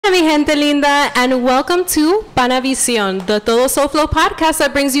Mi gente linda, and welcome to PanaVizión, the Todo Soulflow podcast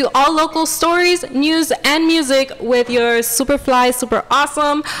that brings you all local stories, news, and music with your super fly, super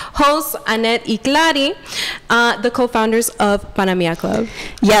awesome hosts, Annette y Clary, the co-founders of Panamia Club.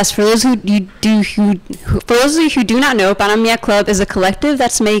 Yes, for those of you who do not know, Panamia Club is a collective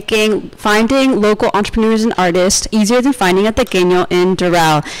that's making finding local entrepreneurs and artists easier than finding a tequeño in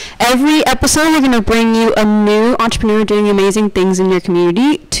Doral. Every episode, we're going to bring you a new entrepreneur doing amazing things in your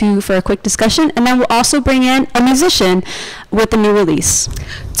community for a quick discussion, and then we'll also bring in a musician with a new release.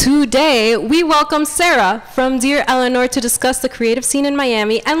 Today, we welcome Sarah from Dear Eleanor to discuss the creative scene in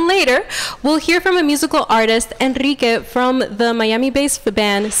Miami, and later, we'll hear from a musical artist, Enrique, from the Miami-based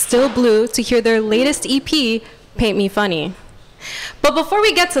band Still Blue to hear their latest EP, Paint Me Funny. But before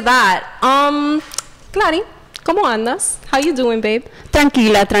we get to that, Clary, ¿cómo andas? How you doing, babe?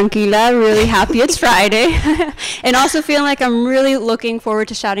 Tranquila. Really happy it's Friday. And also feeling like I'm really looking forward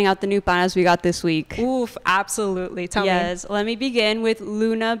to shouting out the new panas we got this week. Oof, absolutely. Tell me. Yes, let me begin with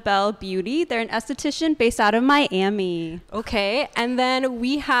Luna Bell Beauty. They're an esthetician based out of Miami. Okay, and then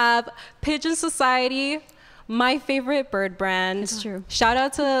we have Pigeon Society, my favorite bird brand. It's true. Shout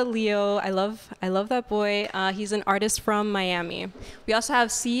out to Leo. I love that boy. He's an artist from Miami. We also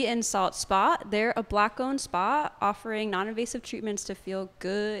have Sea and Salt Spa. They're a Black-owned spa offering non-invasive treatments to feel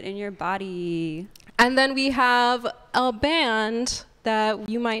good in your body. And then we have a band that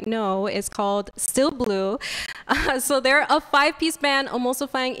you might know is called Still Blue. So they're a 5-piece band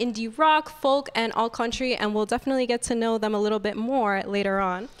emulsifying indie rock, folk, and all country, and we'll definitely get to know them a little bit more later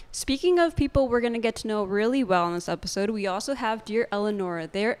on. Speaking of people we're going to get to know really well in this episode, we also have Dear Eleanor.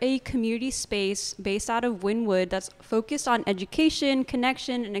 They're a community space based out of Wynwood that's focused on education,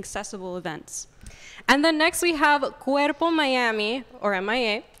 connection, and accessible events. And then next we have Cuerpo Miami, or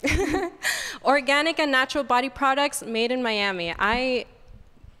MIA, organic and natural body products made in Miami. I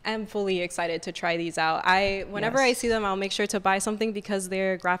am fully excited to try these out. Whenever I see them, I'll make sure to buy something because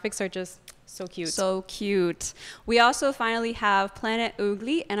their graphics are just so cute. So cute. We also finally have Planet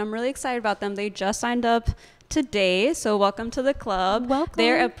Ugly, and I'm really excited about them. They just signed up today, so welcome to the club. Welcome.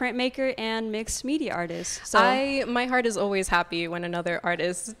 They're a printmaker and mixed media artist. So my heart is always happy when another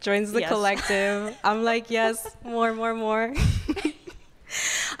artist joins the collective. I'm like, yes, more.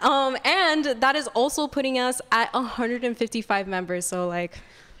 And that is also putting us at 155 members. So like,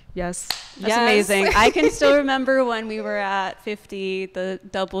 yes. That's amazing. I can still remember when we were at 50, the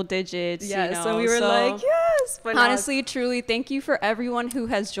double digits. Yes, you know, and we were like, yes. But honestly, truly, thank you for everyone who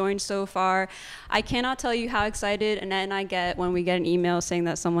has joined so far. I cannot tell you how excited Annette and I get when we get an email saying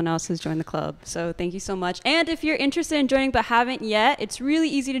that someone else has joined the club. So thank you so much. And if you're interested in joining but haven't yet, it's really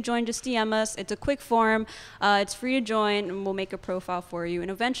easy to join. Just DM us. It's a quick form. It's free to join, and we'll make a profile for you.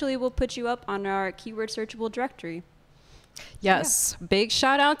 And eventually, we'll put you up on our keyword searchable directory. Yes. Yeah. Big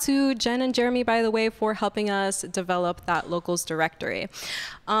shout out to Jen and Jeremy, by the way, for helping us develop that locals directory.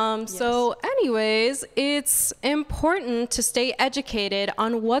 So anyways, it's important to stay educated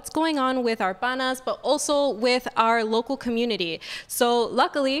on what's going on with our panas, but also with our local community. So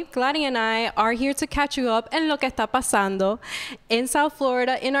luckily, Clary and I are here to catch you up en lo que está pasando in South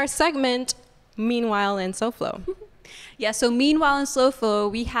Florida in our segment, Meanwhile in SoFlo. Yeah, so meanwhile in Slow Flow,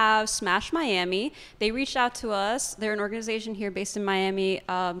 we have Smash Miami. They reached out to us. They're an organization here based in Miami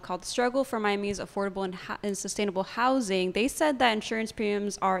called Struggle for Miami's Affordable and Sustainable Housing. They said that insurance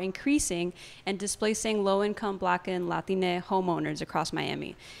premiums are increasing and displacing low-income Black and Latina homeowners across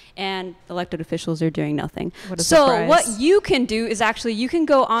Miami. And elected officials are doing nothing. So what you can do is actually you can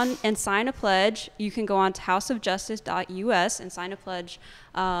go on and sign a pledge. You can go on to houseofjustice.us and sign a pledge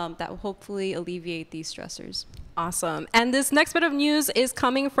that will hopefully alleviate these stressors. Awesome. And this next bit of news is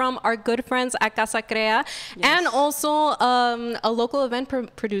coming from our good friends at Casa Crea and also a local event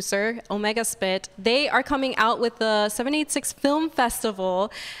producer, Omega Spit. They are coming out with the 786 Film Festival,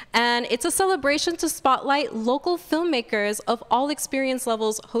 and it's a celebration to spotlight local filmmakers of all experience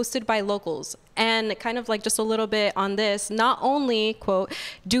levels hosted by locals. And kind of like just a little bit on this, not only, quote,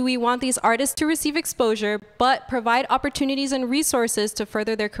 do we want these artists to receive exposure, but provide opportunities and resources to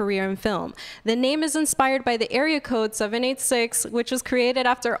further their career in film. The name is inspired by the area code 786, which was created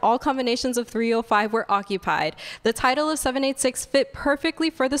after all combinations of 305 were occupied. The title of 786 fit perfectly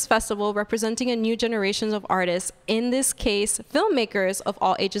for this festival, representing a new generation of artists, in this case, filmmakers of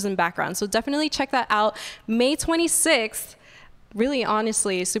all ages and backgrounds. So definitely check that out. May 26th. Really,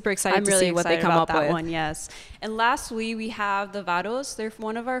 honestly, super excited to see what they come up with. One, yes. And lastly, we have the Vados. They're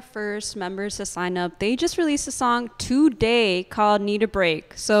one of our first members to sign up. They just released a song today called Need a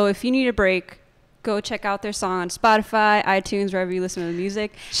Break. So if you need a break, go check out their song on Spotify, iTunes, wherever you listen to the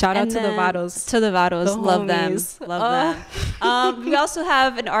music. Shout out to the Vados. To the Vados. The Love them. homies. Love them. We also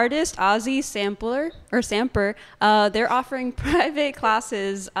have an artist, Ozzy Samper. They're offering private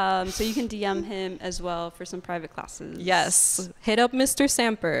classes, so you can DM him as well for some private classes. Yes. Hit up Mr.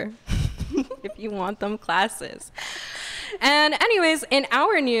 Samper if you want them classes. And anyways, in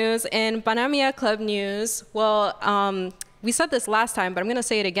our news, in Panamia Club news, well, we said this last time, but I'm going to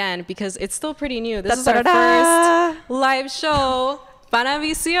say it again because it's still pretty new. This is our first live show,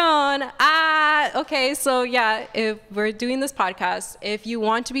 PanaVizión. Okay, so yeah, if we're doing this podcast, if you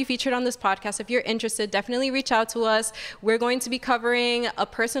want to be featured on this podcast, if you're interested, definitely reach out to us. We're going to be covering a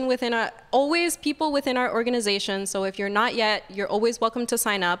person within always people within our organization. So if you're not yet, you're always welcome to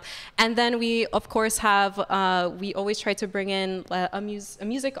sign up. And then we, of course, have, we always try to bring in a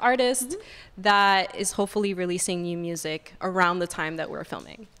music artist that is hopefully releasing new music around the time that we're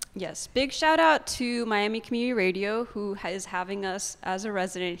filming. Yes, big shout out to Miami Community Radio, who is having us as a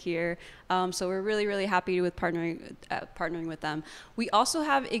resident here. So we're really, really happy with partnering with them. We also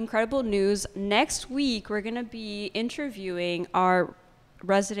have incredible news. Next week, we're going to be interviewing our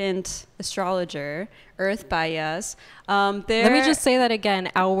resident astrologer, Earth Bias. Let me just say that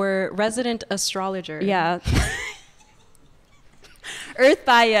again, our resident astrologer. Yeah. Earth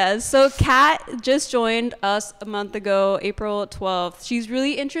Bias. So Kat just joined us a month ago, April 12th. She's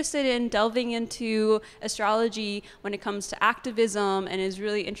really interested in delving into astrology when it comes to activism and is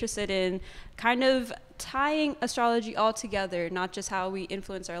really interested in kind of tying astrology all together, not just how we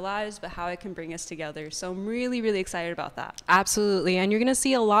influence our lives, but how it can bring us together. So I'm really, really excited about that. Absolutely. And you're going to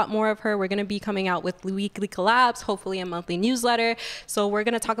see a lot more of her. We're going to be coming out with weekly collabs, hopefully a monthly newsletter. So we're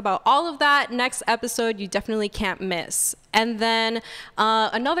going to talk about all of that next episode. You definitely can't miss. And then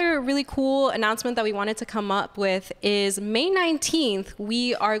another really cool announcement that we wanted to come up with is May 19th,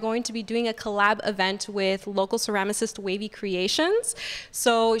 we are going to be doing a collab event with local ceramicist Wavy Creations.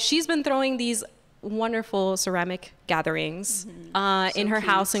 So she's been throwing these wonderful ceramic gatherings in her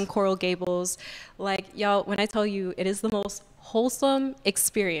house in Coral Gables. Like, y'all, when I tell you, it is the most wholesome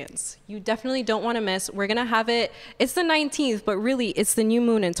experience. You definitely don't want to miss. We're going to have it. It's the 19th, but really it's the new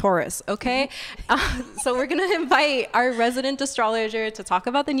moon in Taurus, okay? So we're going to invite our resident astrologer to talk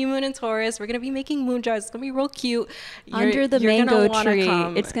about the new moon in Taurus. We're going to be making moon jars. It's going to be real cute. Under the mango tree.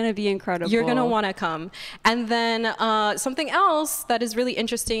 It's going to be incredible. You're going to want to come. And then something else that is really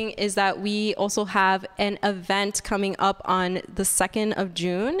interesting is that we also have an event coming up on the 2nd of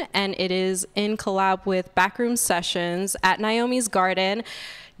June, and it is in collab with Backroom Sessions at Naomi's Garden.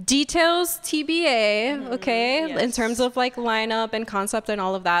 Details TBA, okay, yes. In terms of like lineup and concept and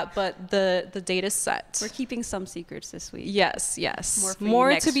all of that, but the date is set. We're keeping some secrets this week. Yes.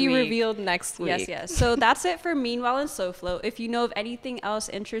 More to be revealed next week. Yes. So that's it for Meanwhile in SoFlo. If you know of anything else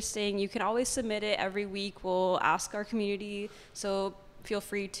interesting, you can always submit it every week. We'll ask our community, so feel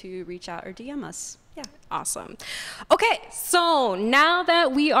free to reach out or DM us. Yeah. Awesome. Okay, so now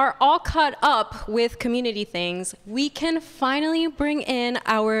that we are all caught up with community things, we can finally bring in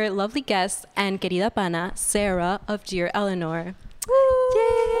our lovely guest and querida pana, Sarah of Dear Eleanor. Woo!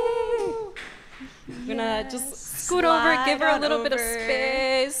 Yay! I'm gonna just scoot over, give her a little bit of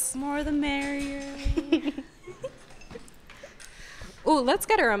space. More the merrier. Ooh, let's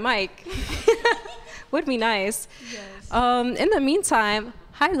get her a mic. Would be nice. Yes. In the meantime,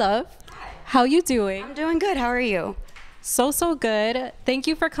 hi, love. How you doing? I'm doing good. How are you? So good. Thank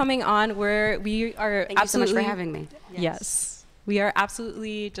you for coming on. We are Thank you so much for having me. Yes. We are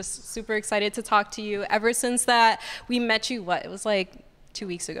absolutely just super excited to talk to you. Ever since that we met you, it was like 2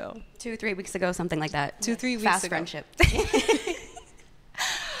 weeks ago. 2-3 weeks ago, something like that. 2-3 weeks Fast ago. friendship.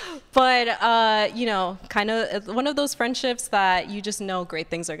 But, kind of one of those friendships that you just know great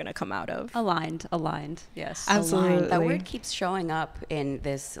things are going to come out of. Aligned. Yes. Absolutely. Aligned. That word keeps showing up in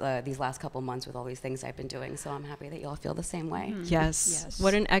these last couple months with all these things I've been doing. So I'm happy that you all feel the same way. Yes.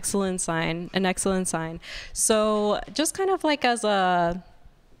 What an excellent sign. So just kind of like as a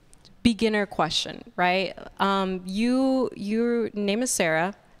beginner question, right? Your name is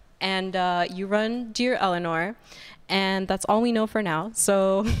Sarah, and you run Dear Eleanor, and that's all we know for now.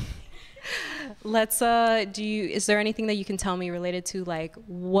 So let's is there anything that you can tell me related to like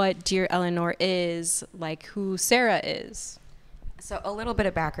what Dear Eleanor is, like who Sarah is? So a little bit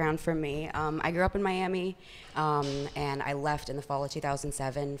of background from me. I grew up in Miami, and I left in the fall of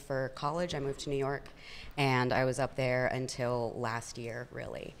 2007 for college. I moved to New York, and I was up there until last year,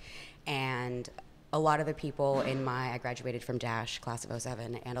 really. And a lot of the people I graduated from Dash, class of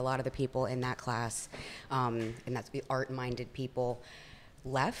 07, and a lot of the people in that class, and that's the art-minded people,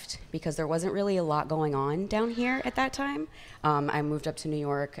 left because there wasn't really a lot going on down here at that time. I moved up to New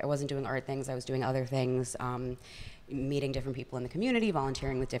York. I wasn't doing art things. I was doing other things, meeting different people in the community,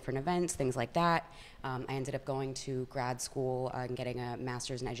 volunteering with different events, things like that. I ended up going to grad school and getting a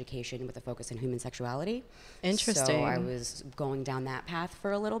master's in education with a focus in human sexuality. Interesting. So I was going down that path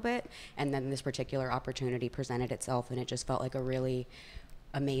for a little bit, and then this particular opportunity presented itself, and it just felt like a really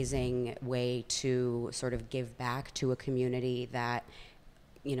amazing way to sort of give back to a community that,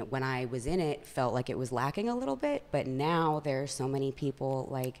 you know, when I was in it, felt like it was lacking a little bit, but now there are so many people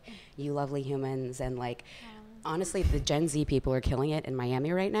like you lovely humans, and like, honestly, the Gen Z people are killing it in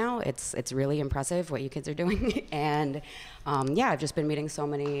Miami right now. It's really impressive what you kids are doing. And yeah, I've just been meeting so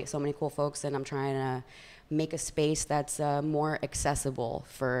many cool folks, and I'm trying to make a space that's more accessible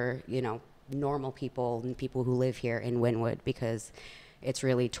for, you know, normal people and people who live here in Wynwood, because it's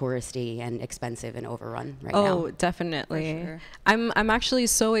really touristy and expensive and overrun right now. Oh, definitely. For sure. I'm actually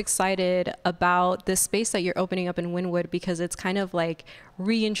so excited about this space that you're opening up in Wynwood, because it's kind of like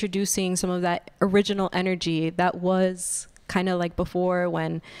reintroducing some of that original energy that was kind of like before,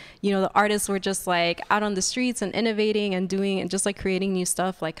 when, you know, the artists were just like out on the streets and innovating and doing and just like creating new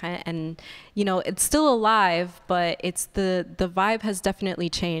stuff, like kind of, and you know, it's still alive, but it's the vibe has definitely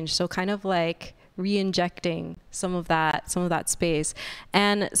changed. So kind of like re-injecting some of that space.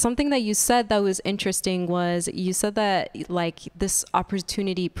 And something that you said that was interesting was you said that like this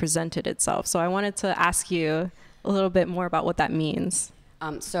opportunity presented itself. So I wanted to ask you a little bit more about what that means.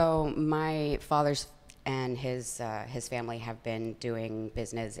 So my father's and his family have been doing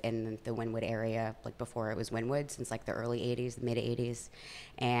business in the Wynwood area, like before it was Wynwood, since like the early 80s, the mid 80s.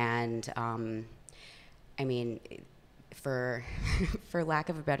 And I mean, for lack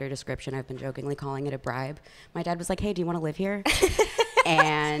of a better description, I've been jokingly calling it a bribe. My dad was like, hey, do you want to live here?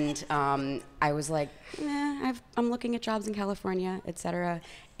 And I was like, nah, I'm looking at jobs in California, etc.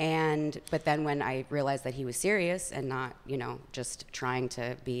 But then when I realized that he was serious and not, you know, just trying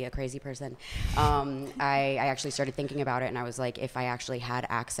to be a crazy person, I actually started thinking about it, and I was like, if I actually had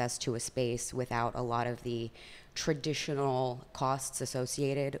access to a space without a lot of the traditional costs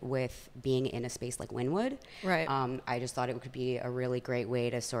associated with being in a space like Wynwood. Right. I just thought it could be a really great way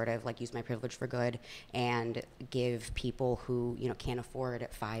to sort of like use my privilege for good and give people who, you know, can't afford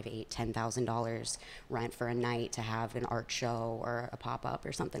 $5,000, $8,000, $10,000 rent for a night to have an art show or a pop-up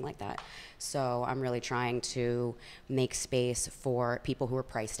or something like that. So I'm really trying to make space for people who are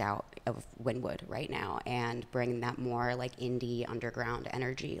priced out of Wynwood right now and bring that more like indie underground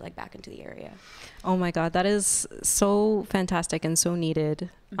energy like back into the area. Oh my God, that is so fantastic and so needed.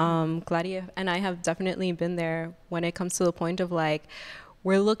 Gladia and I have definitely been there when it comes to the point of like,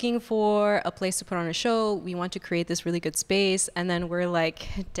 we're looking for a place to put on a show. We want to create this really good space. And then we're like,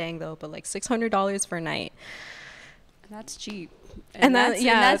 dang though, but like $600 for a night. That's cheap. And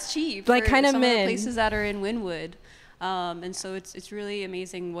that's cheap. Like kind of some mid. Of the places that are in Wynwood. And so it's really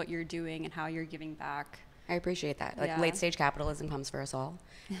amazing what you're doing and how you're giving back. I appreciate that. Like late stage capitalism comes for us all,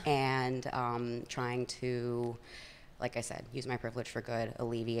 and trying to, like I said, use my privilege for good,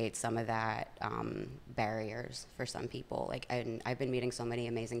 alleviate some of that barriers for some people. Like I've been meeting so many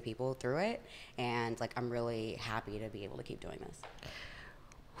amazing people through it, and like I'm really happy to be able to keep doing this.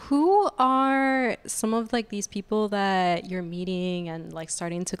 Who are some of like these people that you're meeting and like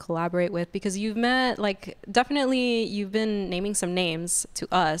starting to collaborate with? Because you've met, like, definitely you've been naming some names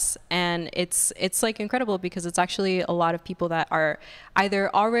to us, and it's like incredible because it's actually a lot of people that are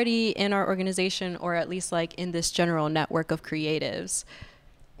either already in our organization or at least like in this general network of creatives.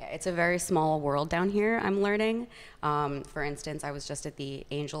 Yeah, it's a very small world down here, I'm learning. For instance, I was just at the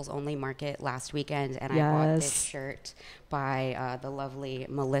Angels Only Market last weekend, and I bought this shirt by the lovely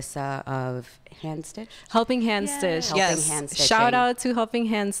Melissa of Hand Stitch. Helping Hand Stitch, yes. Hand Stitching. Shout out to Helping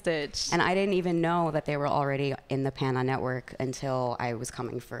Hand Stitch. And I didn't even know that they were already in the Pana network until I was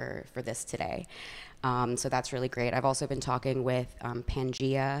coming for this today. So that's really great. I've also been talking with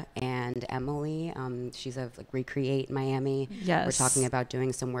Pangea and Emily. She's of like Recreate Miami. Yes. We're talking about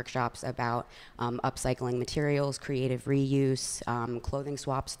doing some workshops about upcycling materials, creative reuse, clothing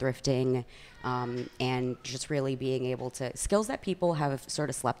swaps, thrifting, and just really being able to, skills that people have sort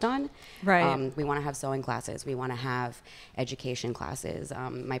of slept on. Right. We want to have sewing classes. We want to have education classes.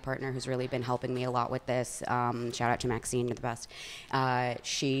 My partner, who's really been helping me a lot with this, shout out to Maxine, you're the best.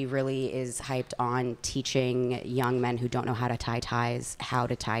 She really is hyped on teaching young men who don't know how to tie ties how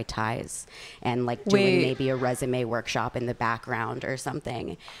to tie ties, and like doing maybe a resume workshop in the background or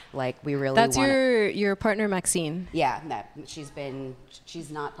something. Like we really That's your partner Maxine. Yeah, no,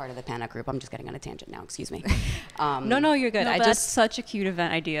 she's not part of the Pana group. I'm just getting on a tangent now, excuse me. No, you're good. No, that's such a cute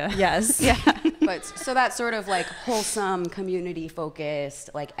event idea. Yes. Yeah. But so that's sort of like wholesome, community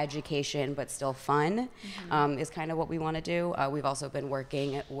focused, like education, but still fun, is kind of what we want to do. We've also been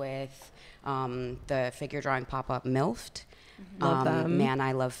working with the figure drawing pop-up MILFed. Love them. Man,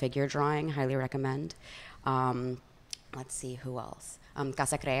 I love figure drawing. Highly recommend. Let's see who else.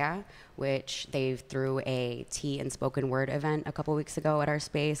 Casa Crea, which they threw a tea and spoken word event a couple weeks ago at our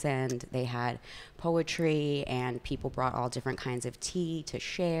space, and they had poetry, and people brought all different kinds of tea to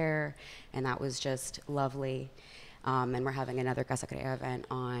share, and that was just lovely. And we're having another Casa Crea event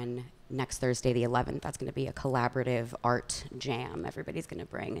on next Thursday, the 11th. That's going to be a collaborative art jam. Everybody's going to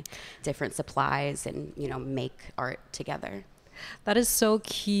bring different supplies and, you know, make art together. That is so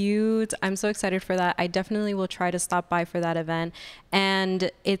cute. I'm so excited for that. I definitely will try to stop by for that event.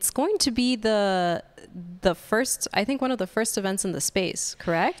 And it's going to be the first, I think one of the first events in the space,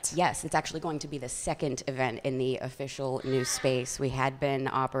 correct? Yes, it's actually going to be the second event in the official new space. We had been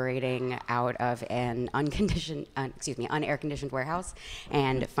operating out of an unair conditioned warehouse.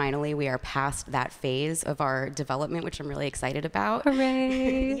 And finally, we are past that phase of our development, which I'm really excited about.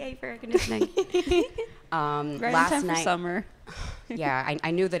 Hooray. Yay for air conditioning. Right Last in time night, for summer. Yeah,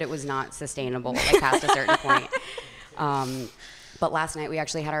 I knew that it was not sustainable, like past a certain point. But last night we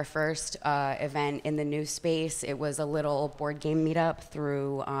actually had our first event in the new space. It was a little board game meetup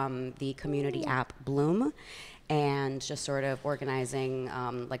through the community app Bloom, and just sort of organizing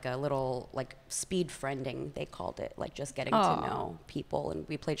like a little like speed friending, they called it, like just getting to know people. And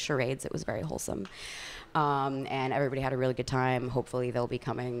we played charades. It was very wholesome. And everybody had a really good time. Hopefully they'll be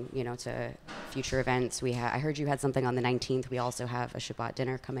coming, you know, to future events. I heard you had something on the 19th. We also have a Shabbat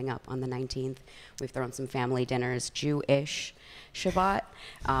dinner coming up on the 19th. We've thrown some family dinners, Jewish Shabbat.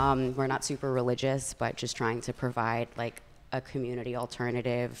 We're not super religious, but just trying to provide like a community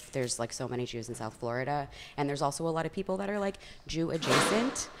alternative. There's like so many Jews in South Florida, and there's also a lot of people that are like Jew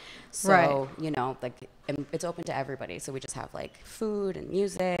adjacent. So, you know, like it's open to everybody. So we just have like food and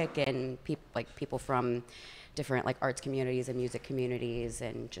music and people from different like arts communities and music communities,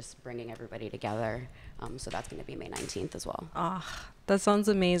 and just bringing everybody together. So that's going to be May 19th as well. That sounds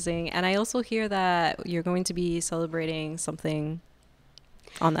amazing. And I also hear that you're going to be celebrating something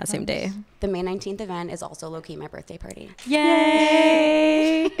on that same day. The May 19th event is also low-key my birthday party.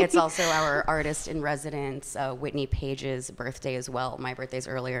 Yay! It's also our artist in residence, Whitney Page's birthday as well. My birthday's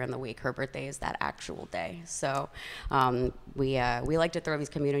earlier in the week. Her birthday is that actual day. So we like to throw these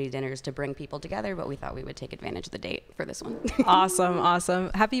community dinners to bring people together, but we thought we would take advantage of the date for this one.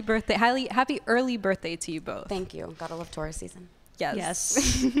 Awesome. Happy birthday. Happy early birthday to you both. Thank you. Gotta love Taurus season.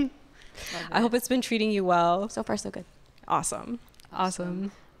 Yes. I hope it's been treating you well. So far, so good. Awesome.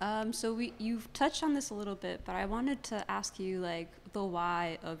 So you've touched on this a little bit, but I wanted to ask you like the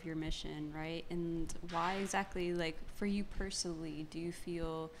why of your mission, right? And why exactly, like for you personally, do you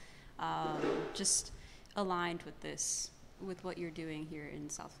feel just aligned with this, with what you're doing here in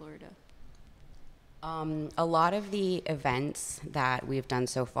South Florida? A lot of the events that we've done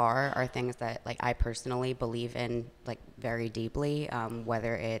so far are things that like I personally believe in like very deeply,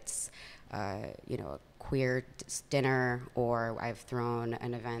 whether it's you know, a queer dinner, or I've thrown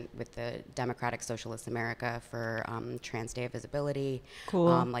an event with the Democratic Socialist America for Trans Day of Visibility.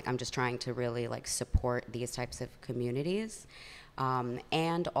 Cool. Like I'm just trying to really like support these types of communities.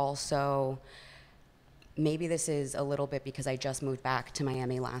 And also, maybe this is a little bit because I just moved back to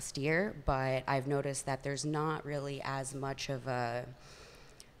Miami last year, but I've noticed that there's not really as much of a,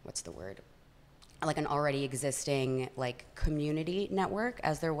 what's the word? Like an already existing like community network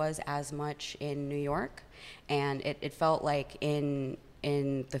as there was as much in New York. And it felt like in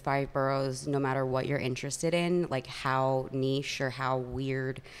the 5 boroughs, no matter what you're interested in, like how niche or how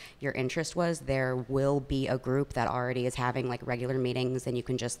weird your interest was, there will be a group that already is having like regular meetings, and you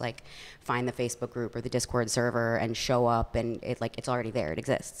can just like find the Facebook group or the Discord server and show up, and it's already there, it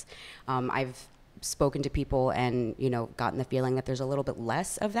exists. I've spoken to people and, you know, gotten the feeling that there's a little bit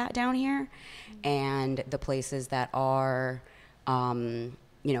less of that down here. And the places that are, you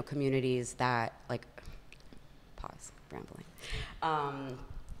know, communities that like, pause, rambling.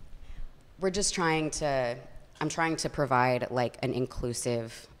 We're just I'm trying to provide like an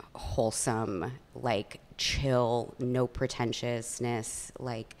inclusive, wholesome, like chill, no pretentiousness,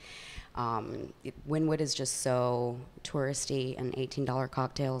 like, Wynwood is just so touristy, and $18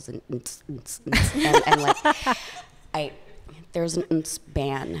 cocktails and like there's an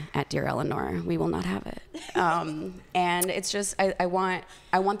ban at Dear Eleanor. We will not have it. And it's just I want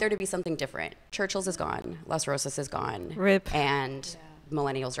there to be something different. Churchill's is gone. Las Rosas is gone. Rip. And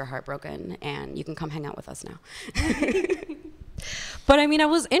millennials are heartbroken, and you can come hang out with us now. But I mean, I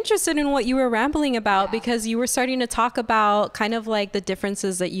was interested in what you were rambling about because you were starting to talk about kind of like the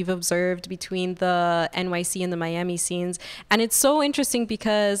differences that you've observed between the NYC and the Miami scenes. And it's so interesting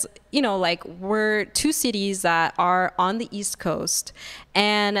because, you know, like we're two cities that are on the East Coast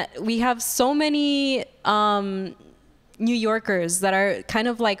and we have so many New Yorkers that are kind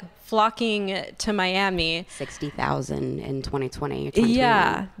of like flocking to Miami. 60,000 in 2020.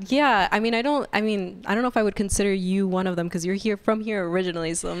 Yeah. I mean, I don't know if I would consider you one of them because you're from here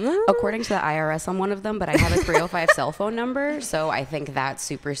originally. So according to the IRS, I'm one of them, but I have a 305 cell phone number, so I think that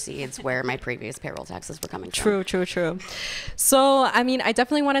supersedes where my previous payroll taxes were coming from. True. So, I mean, I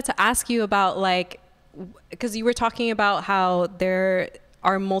definitely wanted to ask you about like, because you were talking about how there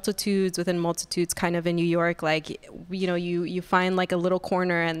are multitudes within multitudes kind of in New York. Like, you know, you find like a little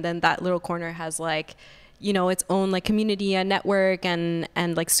corner and then that little corner has like, you know, its own like community and network and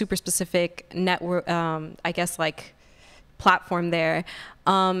like super specific network, I guess like platform there.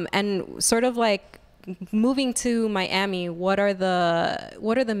 And sort of like moving to Miami, what are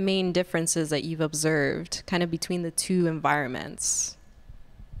the main differences that you've observed kind of between the two environments?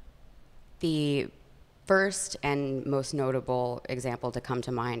 The first and most notable example to come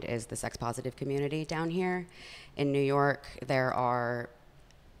to mind is the sex positive community down here. In New York, there are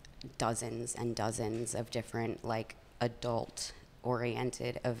dozens and dozens of different like adult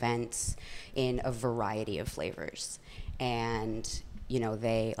oriented events in a variety of flavors. And you know,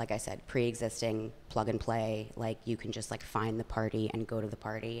 they, like I said, pre-existing, plug and play, like you can just like find the party and go to the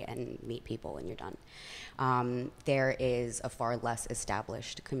party and meet people and you're done. There is a far less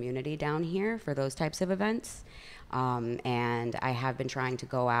established community down here for those types of events. And I have been trying to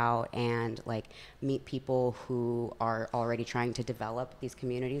go out and like meet people who are already trying to develop these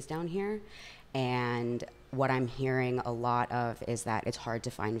communities down here. And what I'm hearing a lot of is that it's hard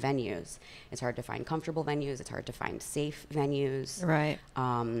to find venues. It's hard to find comfortable venues. It's hard to find safe venues. Right.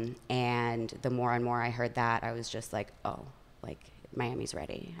 And the more and more I heard that, I was just like, oh, like Miami's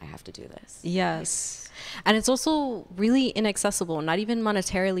ready. I have to do this. Yes. And it's also really inaccessible, not even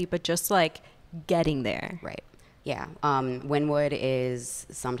monetarily, but just like getting there. Right. Yeah. Wynwood is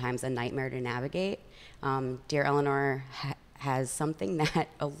sometimes a nightmare to navigate. Dear Eleanor has something that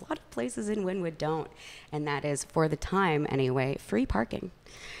a lot of places in Wynwood don't, and that is, for the time anyway, free parking.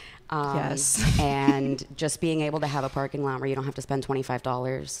 Yes. And just being able to have a parking lot where you don't have to spend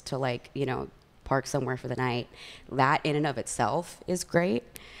 $25 to like, you know, park somewhere for the night, that in and of itself is great.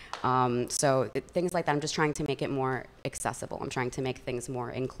 So things like that, I'm just trying to make it more accessible. I'm trying to make things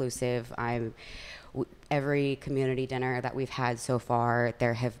more inclusive. Every community dinner that we've had so far,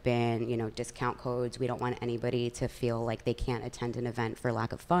 there have been, you know, discount codes. We don't want anybody to feel like they can't attend an event for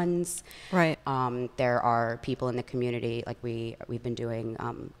lack of funds. Right. There are people in the community, like we've been doing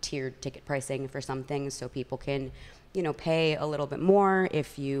tiered ticket pricing for some things, so people can, you know, pay a little bit more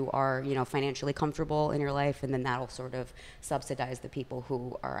if you are, you know, financially comfortable in your life, and then that'll sort of subsidize the people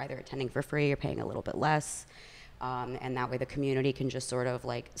who are either attending for free or paying a little bit less. And that way the community can just sort of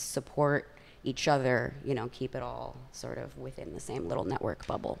like support each other, you know, keep it all sort of within the same little network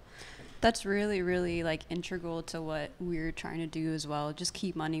bubble. That's really, really like integral to what we're trying to do as well. Just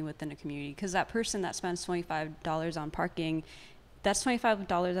keep money within a community, because that person that spends $25 on parking, that's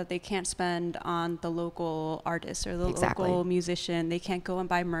 $25 that they can't spend on the local artist or the local musician. They can't go and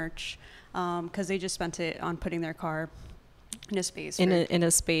buy merch because they just spent it on putting their car in a space. In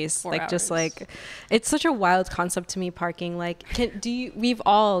a space, like hours. Just like, it's such a wild concept to me. Parking, like, we've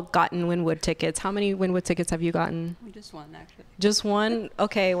all gotten Wynwood tickets. How many Wynwood tickets have you gotten? Just one, actually. Just one?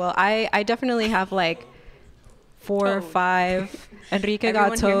 Okay, well, I definitely have like 4 or 5. Enrique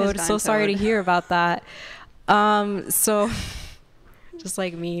got towed. So sorry to hear about that. So just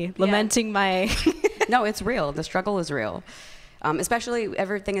like me lamenting my. No, it's real. The struggle is real. Especially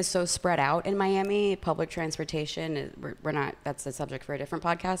everything is so spread out in Miami. Public transportation, we're not, that's a subject for a different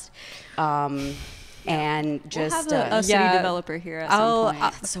podcast. And just we'll have a city developer here at some point.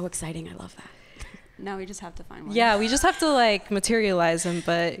 That's so exciting. I love that. Now we just have to find one. Yeah, we just have to like materialize them.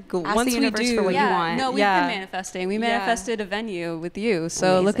 But once we do, for what you want. No, we've been manifesting. We manifested a venue with you.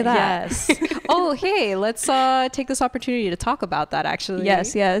 So look at that. Yes. Oh, hey, let's take this opportunity to talk about that. Actually.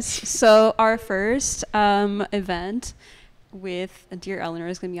 Yes. So our first event with Dear Eleanor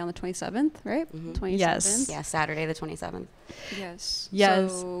is going to be on the 27th, right? Mm-hmm. 27th. Yes. Yeah, Saturday the 27th. Yes.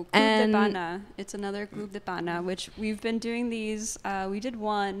 Group So de Pana. It's another Group de Pana, which we've been doing these. We did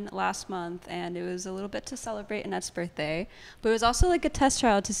one last month, and it was a little bit to celebrate Annette's birthday. But it was also like a test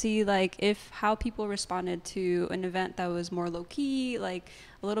trial to see like how people responded to an event that was more low key, like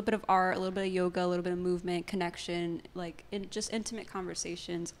a little bit of art, a little bit of yoga, a little bit of movement, connection, like just intimate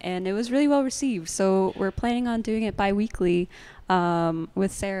conversations. And it was really well received. So we're planning on doing it bi-weekly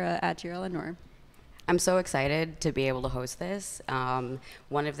with Sarah at Dear Eleanor. I'm so excited to be able to host this.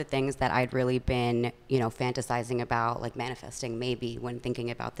 One of the things that I'd really been, fantasizing about, like manifesting maybe when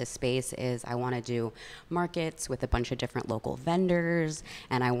thinking about this space, is I want to do markets with a bunch of different local vendors,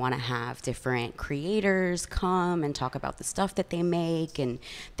 and I want to have different creators come and talk about the stuff that they make and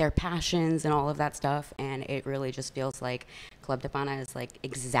their passions and all of that stuff. And it really just feels like Club de Pana is like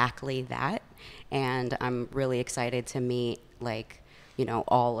exactly that. And I'm really excited to meet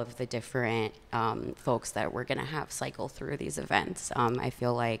all of the different folks that we're gonna have cycle through these events. I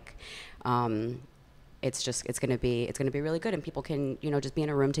feel like it's gonna be really good, and people can just be in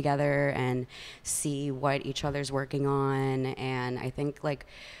a room together and see what each other's working on. And I think like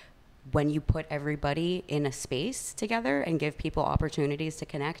when you put everybody in a space together and give people opportunities to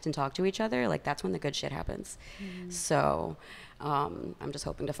connect and talk to each other, like that's when the good shit happens. So I'm just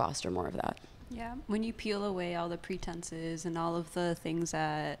hoping to foster more of that. Yeah, when you peel away all the pretenses and all of the things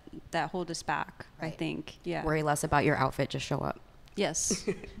that hold us back, right. I think, yeah. Worry less about your outfit, just show up. Yes.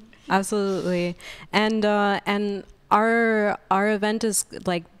 Absolutely. And our event is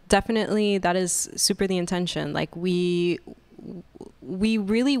like, definitely that is super the intention. Like we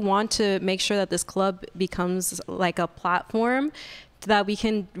really want to make sure that this club becomes like a platform that we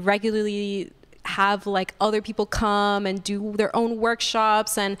can regularly have like other people come and do their own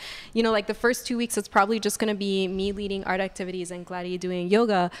workshops. And like the first 2 weeks it's probably just going to be me leading art activities and Gladys doing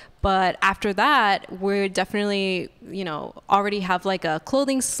yoga, but after that we're definitely already have like a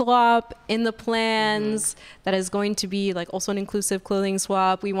clothing swap in the plans that is going to be like also an inclusive clothing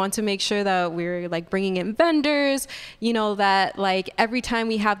swap. We want to make sure that we're like bringing in vendors, that like every time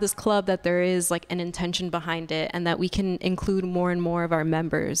we have this club that there is like an intention behind it, and that we can include more and more of our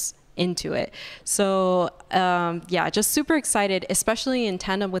members into it. So just super excited, especially in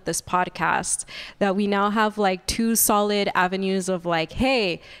tandem with this podcast, that we now have like 2 solid avenues of like,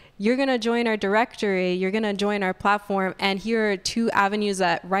 hey, you're gonna join our directory, you're gonna join our platform, and here are 2 avenues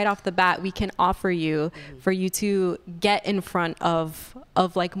that right off the bat we can offer you for you to get in front of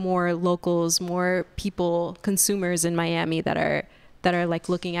like more locals, more people, consumers in Miami that are like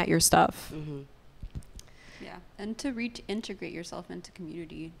looking at your stuff. And to integrate yourself into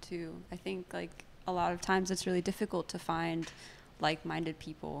community too. I think like a lot of times it's really difficult to find like-minded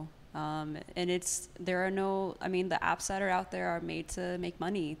people. And the apps that are out there are made to make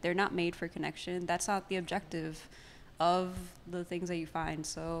money. They're not made for connection. That's not the objective of the things that you find.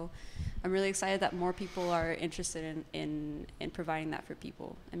 So I'm really excited that more people are interested in providing that for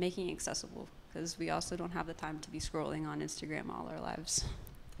people and making it accessible, because we also don't have the time to be scrolling on Instagram all our lives.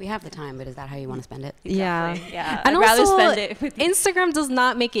 We have the time, but is that how you want to spend it? Exactly. Yeah. And I'd rather spend it with you. Instagram does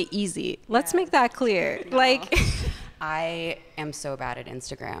not make it easy. Let's make that clear. No. Like, I am so bad at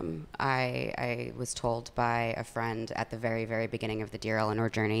Instagram. I was told by a friend at the very, very beginning of the Dear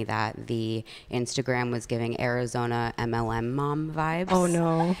Eleanor journey that the Instagram was giving Arizona MLM mom vibes. Oh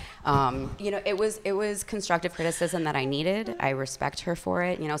no. It was constructive criticism that I needed. I respect her for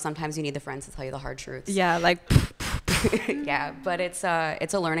it. Sometimes you need the friends to tell you the hard truths. Yeah, like. Yeah, but it's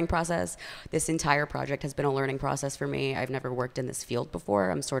a learning process. This entire project has been a learning process for me. I've never worked in this field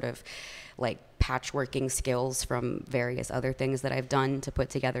before. I'm sort of like patchworking skills from various other things that I've done to put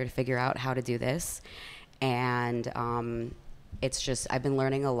together to figure out how to do this. And it's just, I've been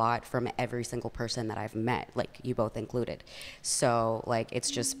learning a lot from every single person that I've met, like you both included. So like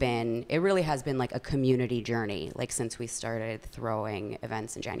it really has been like a community journey, like since we started throwing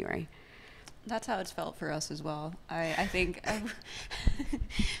events in January. That's how it's felt for us as well. I think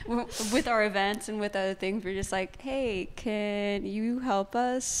with our events and with other things, we're just like, hey, can you help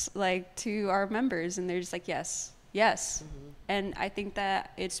us like to our members? And they're just like, yes. And I think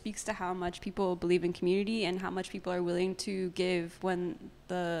that it speaks to how much people believe in community and how much people are willing to give when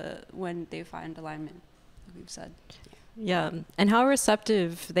they find alignment, like we've said. Yeah, and how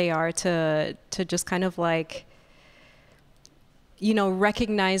receptive they are to just kind of like,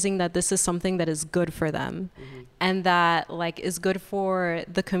 recognizing that this is something that is good for them and that like is good for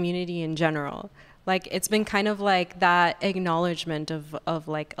the community in general. Like it's been kind of like that acknowledgement of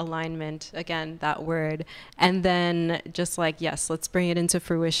like alignment, again, that word, and then just like, yes, let's bring it into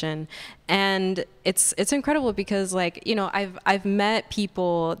fruition. And it's incredible because like, I've met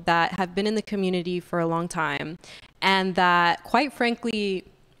people that have been in the community for a long time and that quite frankly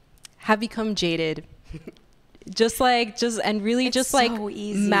have become jaded and really It's just so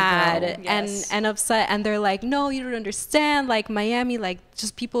easy, mad though. Yes. and upset, and they're like, no, you don't understand, like Miami, like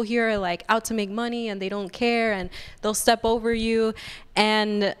just people here are like out to make money and they don't care and they'll step over you.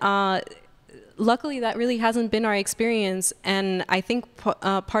 And luckily that really hasn't been our experience. And I think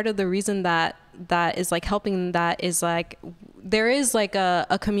part of the reason that is like helping that is like there is like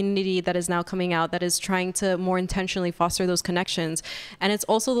a community that is now coming out that is trying to more intentionally foster those connections. And it's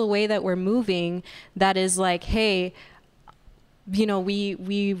also the way that we're moving that is like, hey, you know, we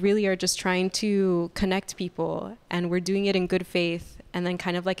really are just trying to connect people, and we're doing it in good faith, and then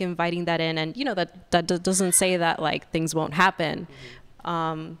kind of like inviting that in. And you know, that doesn't say that like things won't happen.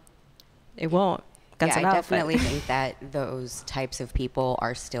 It won't. Yeah, I definitely think that those types of people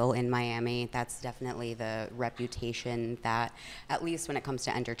are still in Miami. That's definitely the reputation that, at least when it comes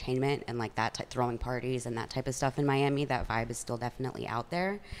to entertainment and like that throwing parties and that type of stuff in Miami, that vibe is still definitely out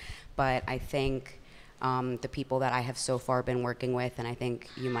there. But I think the people that I have so far been working with, and I think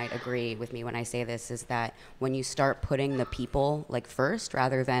you might agree with me when I say this, is that when you start putting the people like first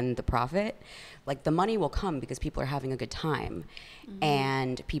rather than the profit, like the money will come because people are having a good time.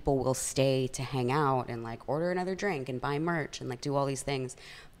 And people will stay to hang out and like order another drink and buy merch and like do all these things.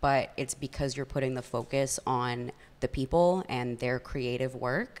 But it's because you're putting the focus on the people and their creative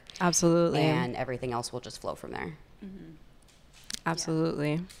work. Absolutely. And everything else will just flow from there.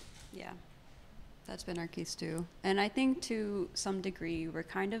 Absolutely. Yeah, that's been our case too. And I think to some degree, we're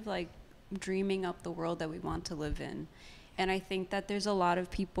kind of like dreaming up the world that we want to live in. And I think that there's a lot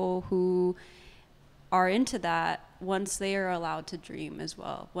of people who are into that once they are allowed to dream as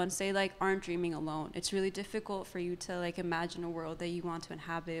well. Once they like aren't dreaming alone. It's really difficult for you to like imagine a world that you want to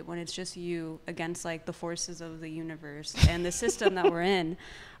inhabit when it's just you against like the forces of the universe and the system that we're in.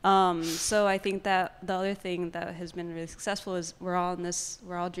 So I think that the other thing that has been really successful is we're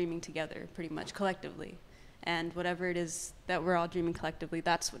all dreaming together pretty much collectively. And whatever it is that we're all dreaming collectively,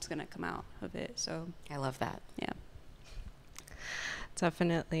 that's what's gonna come out of it. So I love that. yeah.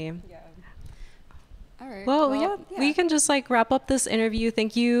 Definitely. Yeah. All right. Well, yeah, we can just like wrap up this interview.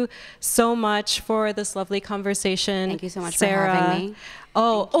 Thank you so much for this lovely conversation. Thank you so much Sarah. for having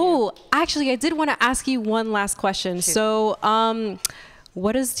me. Actually, I did want to ask you one last question. Shoot. So,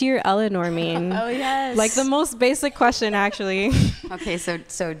 what does Dear Eleanor mean? Oh, yes. Like the most basic question, actually. Okay,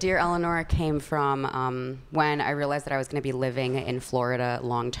 so Dear Eleanor came from when I realized that I was going to be living in Florida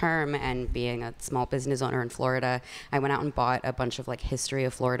long term, and being a small business owner in Florida, I went out and bought a bunch of like history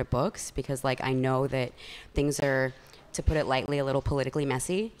of Florida books, because like I know that things are, to put it lightly, a little politically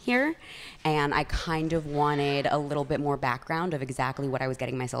messy here, and I kind of wanted a little bit more background of exactly what I was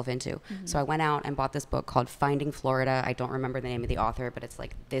getting myself into. So I went out and bought this book called Finding Florida. I don't remember the name of the author, but it's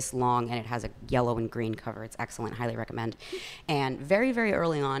like this long, and it has a yellow and green cover. It's excellent, highly recommend. And very, very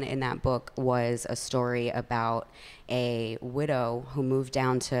early on in that book was a story about a widow who moved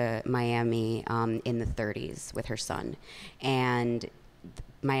down to Miami in the 30s with her son. And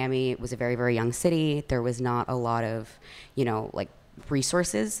Miami was a very, very young city. There was not a lot of, you know, like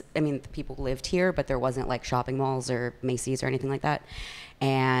resources. I mean, people lived here, but there wasn't like shopping malls or Macy's or anything like that.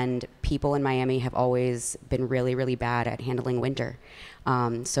 And people in Miami have always been really, really bad at handling winter.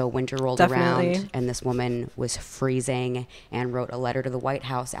 So winter rolled around, and this woman was freezing and wrote a letter to the White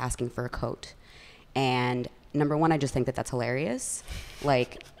House asking for a coat. And number one, I just think that that's hilarious.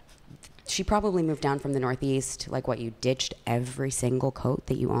 Like, she probably moved down from the Northeast, like what, you ditched every single coat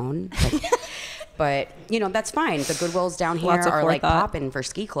that you own? Like, but, you know, that's fine. The Goodwills down here are like popping for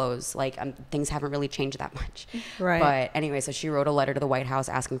ski clothes. Like, things haven't really changed that much. Right. But anyway, so she wrote a letter to the White House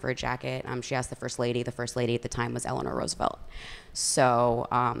asking for a jacket. She asked the First Lady. The First Lady at the time was Eleanor Roosevelt. So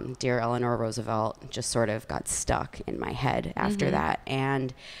Dear Eleanor Roosevelt just sort of got stuck in my head after that.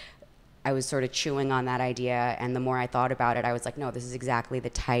 And I was sort of chewing on that idea, and the more I thought about it, I was like, no, this is exactly the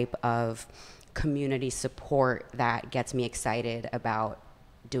type of community support that gets me excited about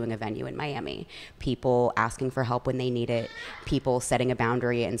doing a venue in Miami. People asking for help when they need it, people setting a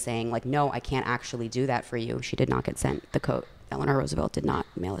boundary and saying like, no, I can't actually do that for you. She did not get sent the coat. Eleanor Roosevelt did not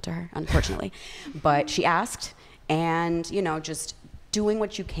mail it to her, unfortunately. But she asked, and, you know, just doing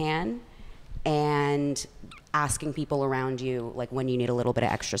what you can and asking people around you, like when you need a little bit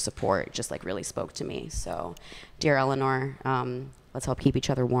of extra support, just like really spoke to me. So, Dear Eleanor, let's help keep each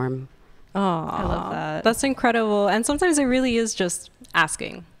other warm. Oh, I love that. That's incredible. And sometimes it really is just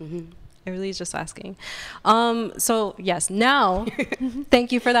asking. It really is just asking. So yes, now,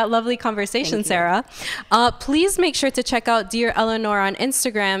 thank you for that lovely conversation, Sarah. Please make sure to check out Dear Eleanor on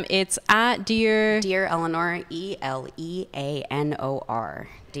Instagram. It's at Dear Eleanor, ELEANOR.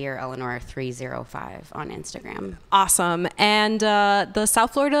 Dear Eleanor 305 on Instagram. Awesome. And the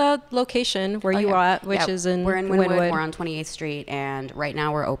South Florida location where you are at, which is in we're in Wynwood. Wynwood. We're on 28th Street, and right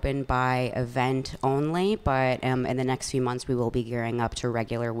now we're open by event only. But in the next few months, we will be gearing up to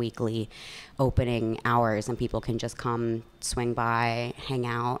regular weekly opening hours, and people can just come, swing by, hang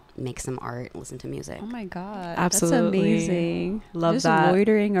out, make some art, listen to music. Oh my God. Absolutely. That's amazing. Love Just that.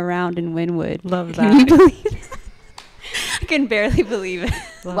 loitering around in Wynwood. Love Can you that. believe it? I can barely believe it.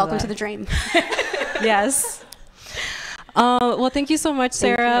 Welcome to the dream. Yes. Well, thank you so much,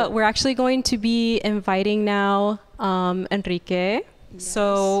 Sarah. We're actually going to be inviting now Enrique. Yes.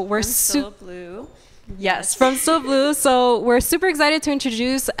 So we're From Still Blue. Yes, from Still Blue. So we're super excited to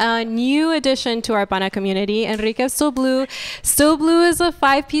introduce a new addition to our Pana community, Enrique of Still Blue. Still Blue is a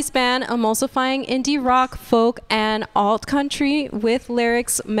 5-piece band emulsifying indie rock, folk, and alt country with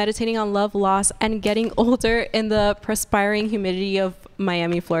lyrics meditating on love, loss, and getting older in the perspiring humidity of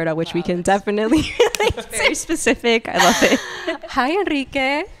Miami, Florida, which we can definitely relate. Very specific. I love it. Hi,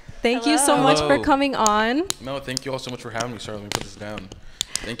 Enrique. Thank you so much for coming on. No, thank you all so much for having me. Sorry, let me put this down.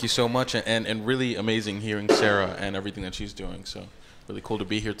 Thank you so much, and really amazing hearing Sarah and everything that she's doing. So really cool to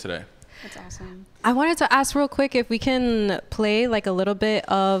be here today. That's awesome. I wanted to ask real quick if we can play like a little bit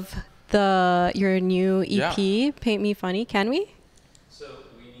of your new EP, Yeah. Paint Me Funny. Can we? So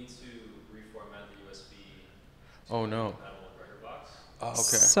we need to reformat the USB Oh no. record box. Oh, okay.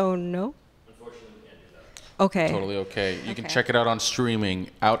 So no. Unfortunately, we can't do that. Okay. Totally okay. You can Okay. check it out on streaming,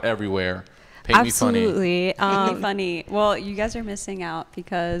 out everywhere. Paint Me Funny. Absolutely. Really funny. Well, you guys are missing out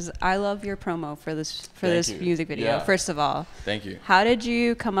because I love your promo for this Thank you. music video. Yeah. First of all, Thank you. how did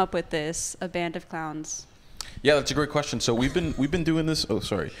you come up with this? A band of clowns. Yeah, that's a great question. So we've been doing this. Oh,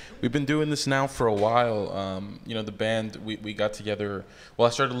 sorry. We've been doing this now for a while. You know, the band we got together. Well,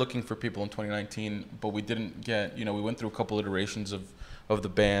 I started looking for people in 2019, but we didn't get. You know, we went through a couple iterations of the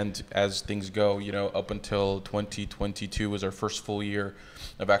band as things go. You know, up until 2022 was our first full year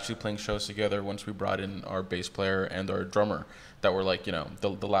of actually playing shows together. Once we brought in our bass player and our drummer, that were like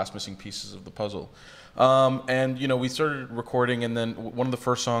the last missing pieces of the puzzle. And you know, we started recording, and then one of the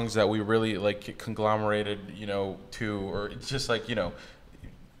first songs that we really like conglomerated, to, or just like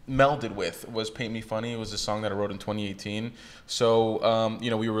melded with, was "Paint Me Funny." It was a song that I wrote in 2018. So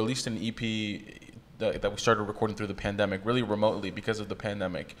we released an EP that we started recording through the pandemic, really remotely because of the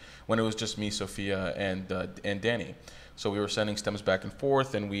pandemic, when it was just me, Sophia, and Danny. So we were sending stems back and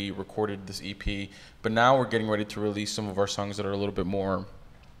forth, and we recorded this EP. But now we're getting ready to release some of our songs that are a little bit more,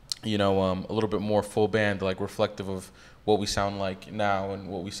 a little bit more full band, like reflective of what we sound like now and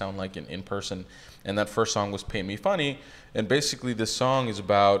what we sound like in person. And that first song was "Paint Me Funny," and basically this song is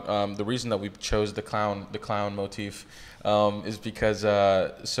about the reason that we chose the clown motif is because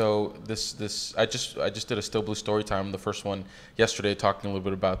so this I just did a Still Blue story time, the first one yesterday, talking a little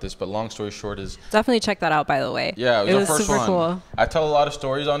bit about this. But long story short is, Definitely check that out, by the way. yeah, it was our first super one. Cool. I tell a lot of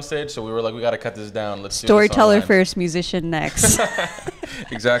stories on stage, so we were like, we got to cut this down. Let's Storyteller do this first, musician next.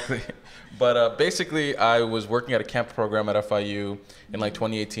 Exactly. But basically, I was working at a camp program at FIU in like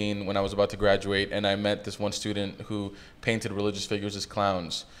 2018 when I was about to graduate, and I met this one student who painted religious figures as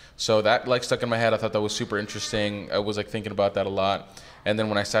clowns. So that like stuck in my head. I thought that was super interesting. I was like thinking about that a lot. And then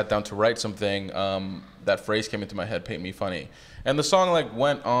when I sat down to write something, that phrase came into my head, "Paint Me Funny." And the song like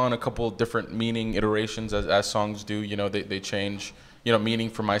went on a couple different meaning iterations as songs do. They change,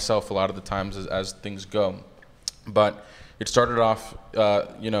 meaning for myself a lot of the times as things go. But it started off,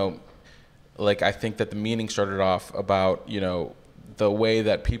 like I think that the meaning started off about, the way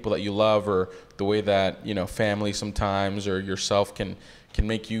that people that you love, or the way that, family sometimes, or yourself can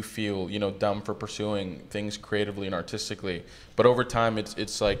make you feel, dumb for pursuing things creatively and artistically. But over time,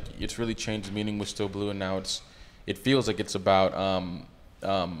 it's like, it's really changed the meaning with Still Blue, and now it feels like it's about,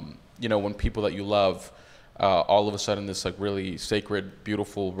 when people that you love, all of a sudden this like really sacred,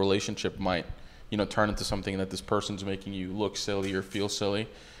 beautiful relationship might, turn into something that this person's making you look silly or feel silly.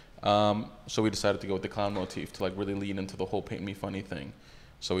 So we decided to go with the clown motif to like really lean into the whole "Paint Me Funny" thing.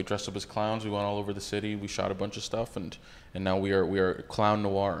 So we dressed up as clowns. We went all over the city. We shot a bunch of stuff, and now we are clown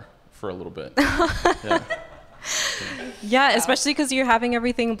noir for a little bit. Yeah. Yeah, especially because you're having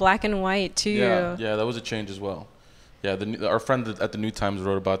everything black and white too. Yeah, that was a change as well. Yeah, our friend at the New Times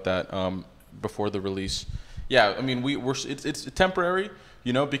wrote about that before the release. Yeah, I mean it's temporary.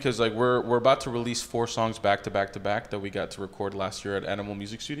 Because like we're about to release 4 songs back to back to back that we got to record last year at Animal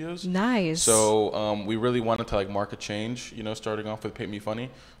Music Studios. Nice. So we really wanted to like mark a change, starting off with "Paint Me Funny."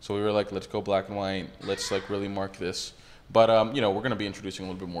 So we were like, let's go black and white. Let's like really mark this. But we're gonna be introducing a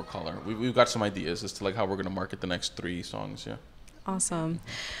little bit more color. We've got some ideas as to like how we're gonna market the next 3 songs. Yeah. Awesome.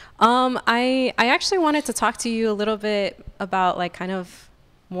 I actually wanted to talk to you a little bit about like kind of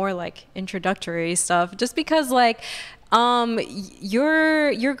more like introductory stuff, just because like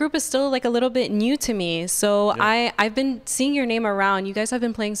your group is still like a little bit new to me. So I've been seeing your name around. You guys have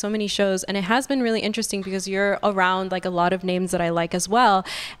been playing so many shows, and it has been really interesting because you're around like a lot of names that I like as well.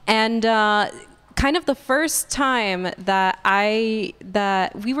 And kind of the first time that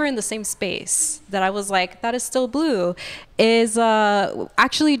we were in the same space that I was like, that is still blue, is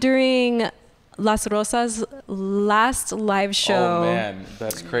actually during Las Rosas' last live show. Oh man,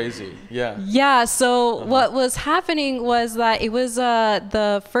 that's crazy. Yeah. Yeah. So what was happening was that it was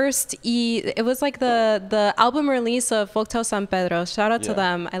the first it was like the album release of Folktale San Pedro. Shout out to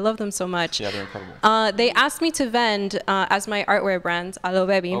them. I love them so much. Yeah, they're incredible. They asked me to vend as my artwear brand, Alo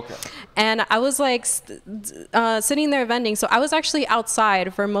Baby. Okay. And I was like sitting there vending. So I was actually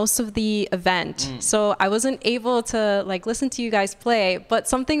outside for most of the event. So I wasn't able to like listen to you guys play. But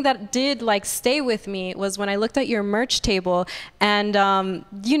something that did like stay with me was when I looked at your merch table and,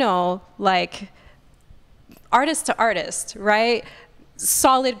 you know, like artist to artist, right?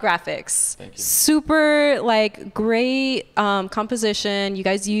 Solid graphics, super like great composition. You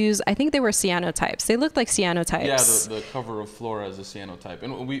guys use, I think they were cyanotypes. They looked like cyanotypes. Yeah, the cover of Flora is a cyanotype,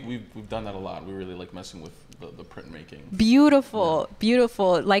 and we've done that a lot. We really like messing with the printmaking. Beautiful,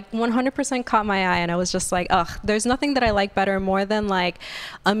 beautiful. Like 100% caught my eye, and I was just like, ugh, there's nothing that I like better more than like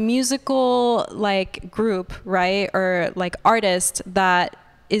a musical like group, right, or like artist that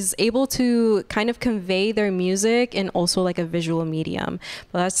is able to kind of convey their music in also like a visual medium.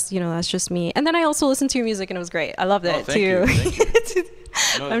 But that's, you know, that's just me. And then I also listened to your music and it was great. I loved it too. Thank you.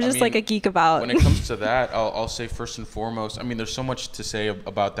 I'm just like a geek about. When it comes to that, I'll say first and foremost, I mean, there's so much to say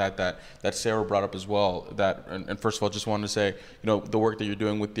about that Sarah brought up as well. And first of all, just wanted to say, you know, the work that you're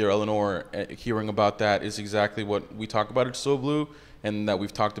doing with Dear Eleanor, hearing about that is exactly what we talk about at So Blue. And that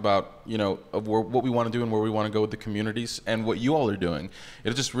we've talked about, you know, of what we want to do and where we want to go with the communities and what you all are doing.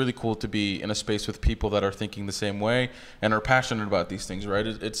 It's just really cool to be in a space with people that are thinking the same way and are passionate about these things, right?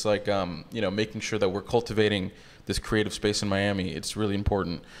 It's like, you know, making sure that we're cultivating this creative space in Miami. It's really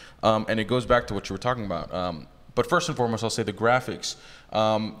important. And it goes back to what you were talking about. But first and foremost, I'll say the graphics.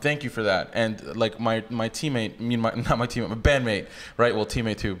 Thank you for that. And like my teammate, not my teammate, my bandmate, right? Well,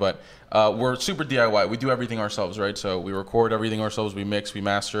 teammate too, but we're super DIY. We do everything ourselves, right? So we record everything ourselves. We mix, we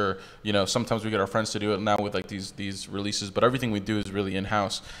master. You know, sometimes we get our friends to do it now with like these releases, but everything we do is really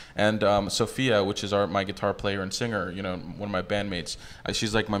in-house. And Sophia, which is my guitar player and singer, you know, one of my bandmates,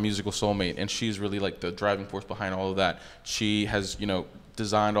 she's like my musical soulmate, and she's really like the driving force behind all of that. She has, you know,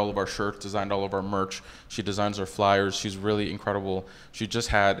 designed all of our shirts, designed all of our merch. She designs our flyers. She's really incredible. She just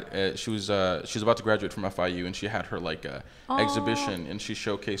had, she's about to graduate from FIU, and she had her like exhibition, and she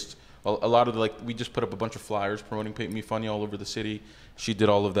showcased a lot of the, like, we just put up a bunch of flyers promoting Paint Me Funny all over the city. She did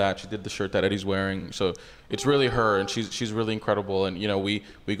all of that. She did the shirt that Eddie's wearing. So it's really her, and she's really incredible. And, you know, we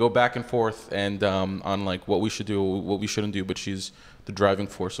go back and forth and on like what we should do, what we shouldn't do, but she's the driving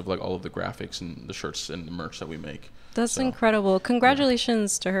force of like all of the graphics and the shirts and the merch that we make. That's incredible.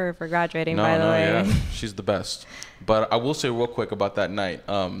 Congratulations to her for graduating, by the way. Yeah, she's the best. But I will say real quick about that night.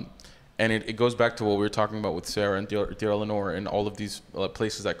 And it goes back to what we were talking about with Sarah and Dear Eleanor and all of these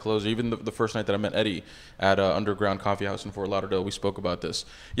places that closed. Even the first night that I met Eddie at Underground Coffee House in Fort Lauderdale, we spoke about this.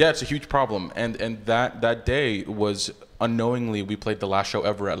 Yeah, it's a huge problem. And that day was unknowingly, we played the last show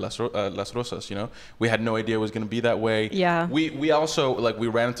ever at Las Rosas, you know? We had no idea it was going to be that way. Yeah. We also, like, we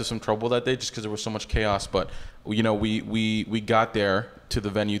ran into some trouble that day just because there was so much chaos. But, you know, we got there to the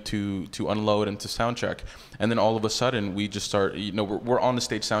venue to unload and to sound check. And then all of a sudden, we just start, you know, we're on the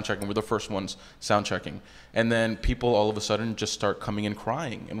stage sound checking. We're the first ones sound checking. And then people all of a sudden just start coming and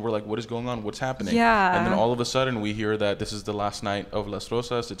crying. And we're like, what is going on? What's happening? Yeah. And then all of a sudden, we hear that this is the last night of Las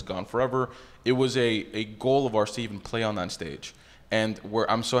Rosas. It's gone forever. It was a goal of ours to even play on that stage. And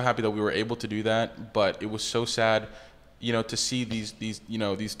I'm so happy that we were able to do that. But it was so sad, you know, to see these you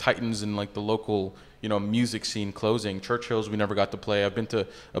know, these titans in like the local, you know, music scene closing. Churchill's, we never got to play. I've been to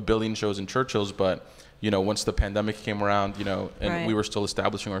a billion shows in Churchill's, but, you know, once the pandemic came around, you know, and we were still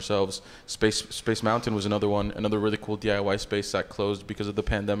establishing ourselves. Space Mountain was another one, another really cool DIY space that closed because of the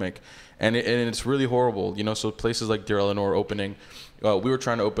pandemic. And it's really horrible, you know, so places like Dear Eleanor opening. We were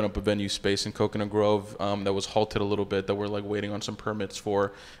trying to open up a venue space in Coconut Grove that was halted a little bit, that we're like waiting on some permits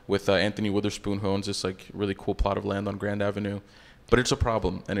for, with Anthony Witherspoon, who owns this like really cool plot of land on Grand Avenue. But it's a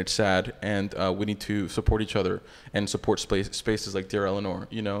problem, and it's sad, and we need to support each other and support spaces like Dear Eleanor,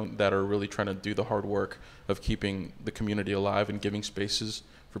 you know, that are really trying to do the hard work of keeping the community alive and giving spaces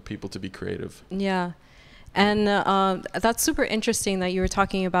for people to be creative. Yeah. And that's super interesting that you were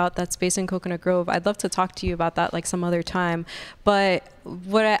talking about that space in Coconut Grove. I'd love to talk to you about that like some other time. But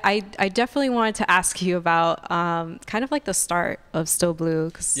what I definitely wanted to ask you about kind of like the start of Still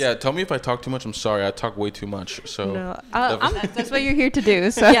Blue. Yeah, tell me if I talk too much. I'm sorry. I talk way too much. So no, that's what you're here to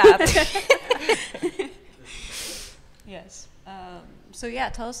do. So. Yeah. Yes. So yeah,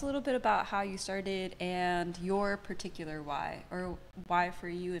 tell us a little bit about how you started and your particular why, or why for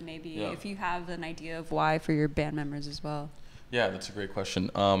you, and maybe if you have an idea of why for your band members as well. Yeah, that's a great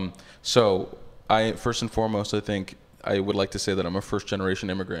question. So I first and foremost, I think I would like to say that I'm a first-generation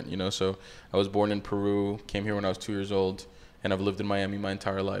immigrant. You know, so I was born in Peru, came here when I was 2 years old, and I've lived in Miami my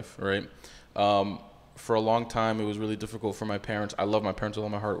entire life. Right. For a long time, it was really difficult for my parents. I love my parents with all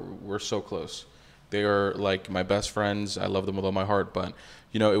my heart. We're so close. They are like my best friends. I love them with all my heart. But,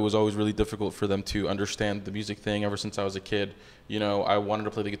 you know, it was always really difficult for them to understand the music thing ever since I was a kid. You know, I wanted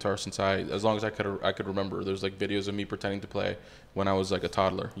to play the guitar as long as I could remember. There's like videos of me pretending to play when I was like a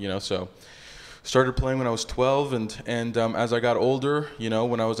toddler, you know. So started playing when I was 12, and as I got older, you know,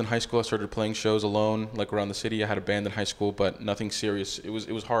 when I was in high school, I started playing shows alone, like around the city. I had a band in high school, but nothing serious. It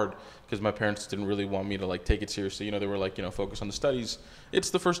was hard because my parents didn't really want me to like take it seriously. You know, they were like, you know, focus on the studies. It's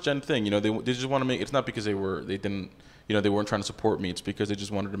the first gen thing. You know, they just want to make. It's not because they weren't trying to support me. It's because they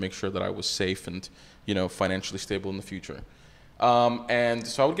just wanted to make sure that I was safe and, you know, financially stable in the future. And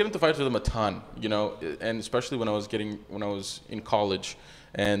so I would get into fights with them a ton, you know, and especially when I was in college.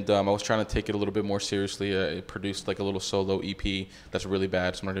 And I was trying to take it a little bit more seriously. I produced like a little solo EP that's really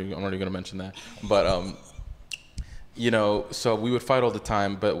bad, so I'm not even going to mention that. But, you know, so we would fight all the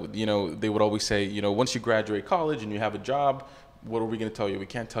time. But, you know, they would always say, you know, once you graduate college and you have a job, what are we going to tell you? We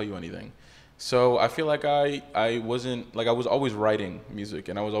can't tell you anything. So I feel like I was always writing music,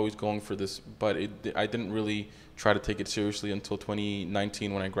 and I was always going for this, but I didn't really try to take it seriously until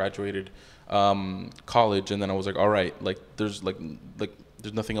 2019 when I graduated college. And then I was like, all right, like there's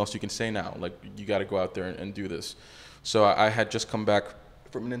nothing else you can say now. Like, you got to go out there and do this. So I had just come back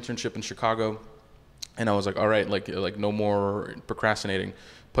from an internship in Chicago, and I was like, all right, like no more procrastinating.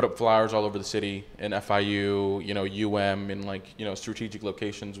 Put up flyers all over the city, in FIU, you know, UM, in like, you know, strategic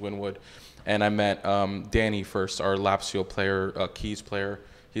locations, Wynwood. And I met Danny first, our lap steel player, keys player.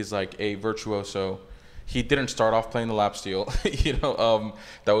 He's like a virtuoso. He didn't start off playing the lap steel, you know.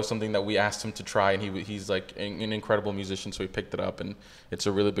 That was something that we asked him to try, and he's like an incredible musician, so he picked it up, and it's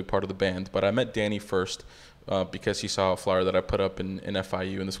a really big part of the band. But I met Danny first because he saw a flyer that I put up in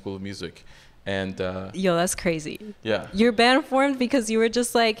FIU in the School of Music. And yo, that's crazy. Yeah. Your band formed because you were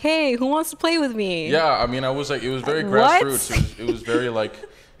just like, hey, who wants to play with me? Yeah, I mean, I was like, it was very grassroots. It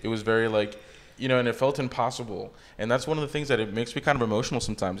was very like, you know, and it felt impossible. And that's one of the things that it makes me kind of emotional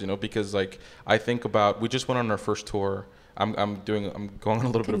sometimes, you know, because like I think about, we just went on our first tour. I'm going on a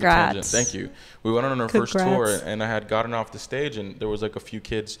little bit of a tangent. Thank you. We went on our first tour, and I had gotten off the stage, and there was like a few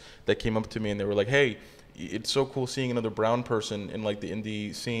kids that came up to me, and they were like, hey, it's so cool seeing another brown person in like the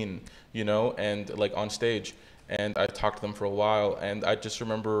indie scene, you know, and like on stage. And I talked to them for a while, and I just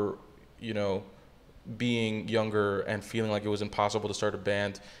remember, you know, being younger and feeling like it was impossible to start a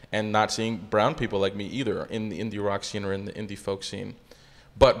band and not seeing brown people like me either in the indie rock scene or in the indie folk scene.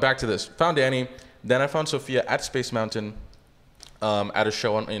 But back to this, found Danny, then I found Sophia at Space Mountain at a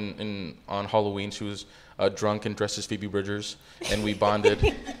show on Halloween. She was drunk and dressed as Phoebe Bridgers, and we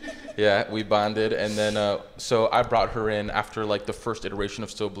bonded. Yeah, we bonded, and then so I brought her in after like the first iteration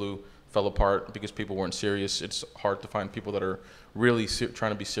of Still Blue fell apart because people weren't serious. It's hard to find people that are really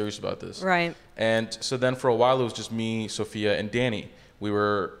trying to be serious about this. Right. And so then for a while it was just me, Sophia, and Danny. We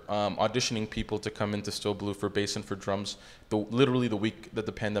were auditioning people to come into Still Blue for bass and for drums literally the week that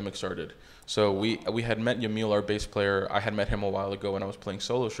the pandemic started. So we had met Yamil, our bass player. I had met him a while ago when I was playing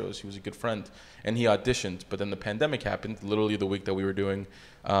solo shows. He was a good friend, and he auditioned. But then the pandemic happened literally the week that we were doing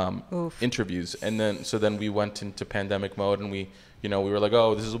interviews. And then we went into pandemic mode, and we were like,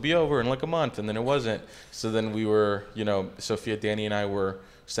 oh, this will be over in like a month, and then it wasn't. So then we were, Sophia, Danny, and I were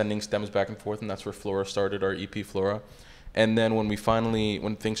sending stems back and forth, and that's where Flora started, our EP Flora. And then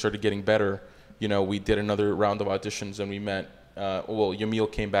when things started getting better, we did another round of auditions, and we met,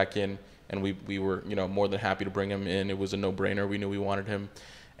 Yamil came back in, and we were, more than happy to bring him in. It was a no-brainer. We knew we wanted him.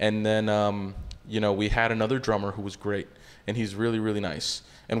 And then, we had another drummer who was great, and he's really, really nice.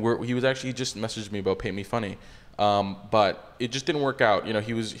 And he just messaged me about Paint Me Funny. But it just didn't work out.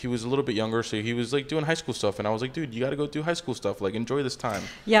 He was a little bit younger, so he was like doing high school stuff, and I was like, dude, you got to go do high school stuff. Like, enjoy this time.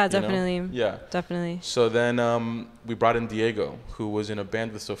 Yeah, definitely. Yeah, definitely. So then we brought in Diego, who was in a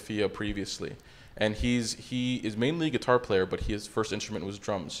band with Sophia previously, and he is mainly a guitar player, but his first instrument was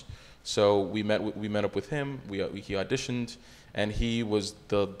drums. So we met up with him. He auditioned, and he was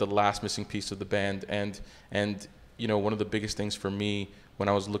the last missing piece of the band. And you know, one of the biggest things for me when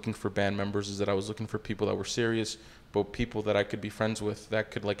I was looking for band members is that I was looking for people that were serious, but people that I could be friends with,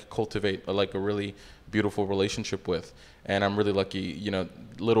 that could like cultivate a really beautiful relationship with. And I'm really lucky, you know,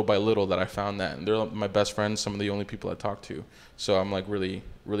 little by little that I found that. And they're my best friends, some of the only people I talk to. So I'm like really,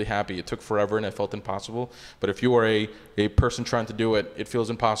 really happy. It took forever and it felt impossible. But if you are a person trying to do it, it feels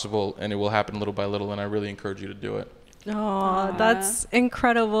impossible and it will happen little by little. And I really encourage you to do it. Oh, that's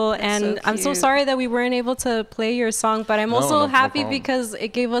incredible. That's and so I'm so cute. sorry that we weren't able to play your song, but I'm No, also no happy problem. because it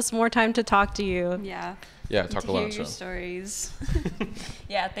gave us more time to talk to you. Yeah. Yeah, talk to a hear lot. your So stories.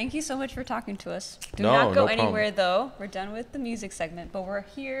 Yeah, thank you so much for talking to us. Do No, not go no problem. anywhere though. We're done with the music segment, but we're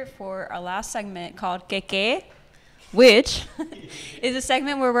here for our last segment called Keke, which is a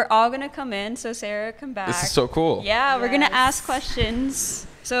segment where we're all gonna come in. So Sarah, come back. this is so cool. Yeah, we're gonna ask questions.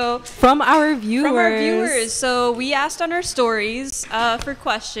 So From our viewers. from our viewers. So we asked on our stories for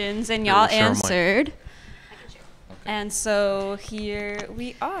questions, and y'all Share 'em, Mike. answered. And so here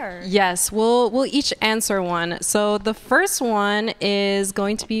we are. Yes, we'll each answer one. So the first one is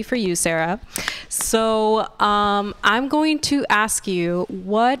going to be for you, Sarah. So I'm going to ask you,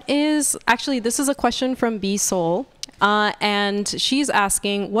 this is a question from B Soul. And she's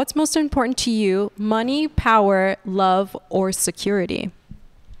asking, what's most important to you, money, power, love, or security?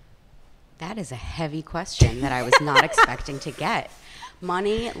 That is a heavy question that I was not expecting to get.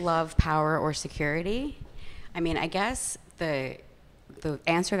 Money, love, power, or security? I mean, I guess the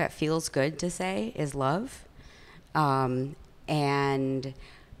answer that feels good to say is love. And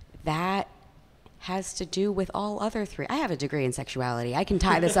that has to do with all other three. I have a degree in sexuality. I can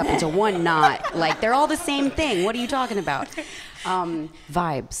tie this up into one knot. Like, they're all the same thing. What are you talking about?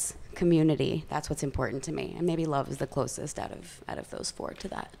 Vibes, community, that's what's important to me. And maybe love is the closest out of those four to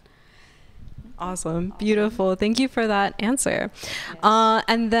that. Awesome. Beautiful. Thank you for that answer.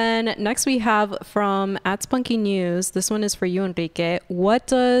 And then next we have from @SpunkyNews. This one is for you, Enrique. What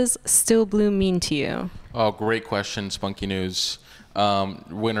does Still Blue mean to you? Oh, great question, Spunky News.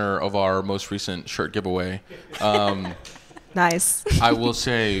 Winner of our most recent shirt giveaway. Nice. I will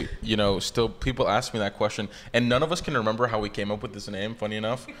say, you know, still people ask me that question, and none of us can remember how we came up with this name, funny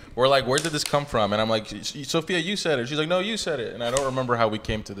enough. We're like, where did this come from? And I'm like, Sophia, you said it. She's like, no, you said it. And I don't remember how we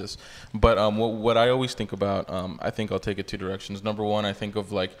came to this. But what I always think about, I think I'll take it two directions. Number one, I think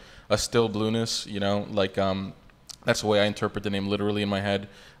of like a still blueness, you know, like that's the way I interpret the name literally in my head.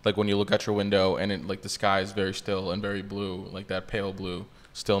 Like when you look out your window and it, like the sky is very still and very blue, like that pale blue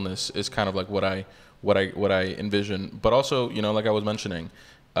stillness is kind of like what I envision. But also, you know, like I was mentioning,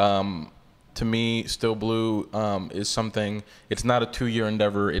 to me, Still Blue is something, it's not a 2-year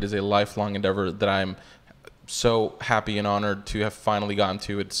endeavor, it is a lifelong endeavor that I'm so happy and honored to have finally gotten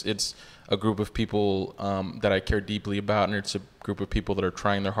to. It's a group of people that I care deeply about, and it's a group of people that are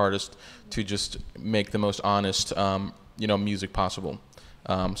trying their hardest to just make the most honest, you know, music possible.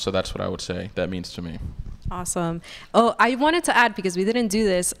 So that's what I would say that means to me. Awesome. Oh, I wanted to add, because we didn't do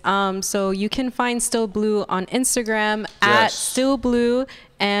this. So you can find Still Blue on Instagram at Yes. Still Blue,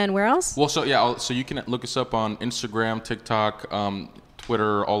 and where else? Well, so yeah, so you can look us up on Instagram, TikTok,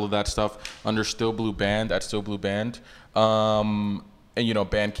 Twitter, all of that stuff under Still Blue Band, at Still Blue Band. And, you know,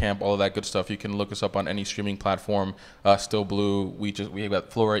 Bandcamp, all of that good stuff. You can look us up on any streaming platform. Still Blue, we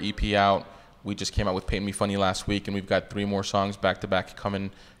got Flora EP out. We just came out with Paint Me Funny last week, and we've got 3 more songs back to back coming,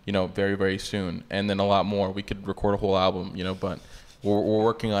 you know, very, very soon. And then a lot more. We could record a whole album, you know, but we're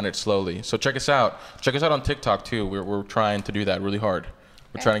working on it slowly. So check us out. Check us out on TikTok too. We're trying to do that really hard.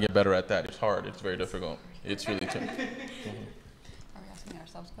 We're trying to get better at that. It's hard. It's very difficult. It's really tough. Are we asking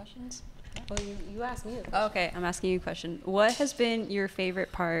ourselves questions? Well, you asked me. Okay, I'm asking you a question. What has been your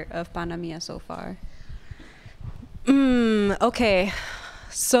favorite part of Panamia so far? Okay.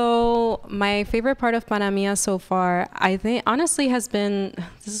 So my favorite part of Panamia so far, I think, honestly, has been,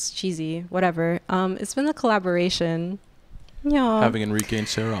 this is cheesy, whatever. It's been the collaboration. Yeah. Having Enrique and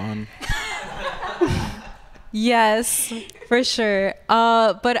Sarah on. Yes, for sure.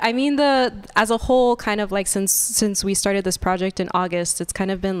 But I mean, as a whole, kind of like since we started this project in August, it's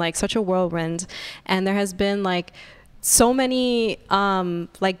kind of been like such a whirlwind, and there has been like so many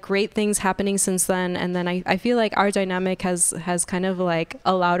like great things happening since then. And then I feel like our dynamic has kind of like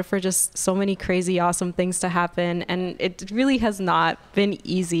allowed for just so many crazy, awesome things to happen. And it really has not been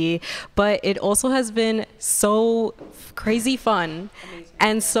easy, but it also has been so crazy fun. Amazing.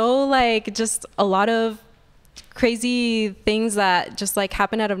 And so like just a lot of crazy things that just like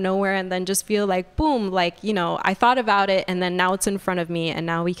happen out of nowhere, and then just feel like boom, like, you know, I thought about it and then now it's in front of me, and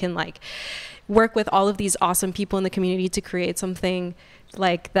now we can work with all of these awesome people in the community to create something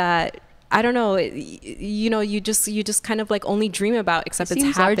like that. I don't know, you just kind of like only dream about, except it's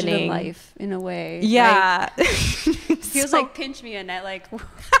seems larger happening. than life in a way. Yeah. Feels like pinch me, Annette. Like,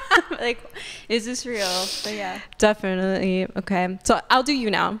 like, is this real? But yeah. Definitely. Okay. So I'll do you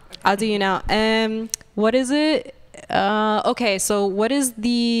now. What is it? Okay. So what is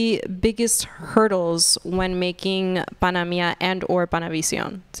the biggest hurdles when making Panamia and or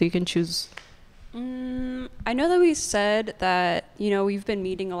PanaVizión? So you can choose. I know that we said that, we've been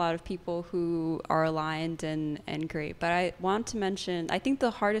meeting a lot of people who are aligned and great, but I want to mention, I think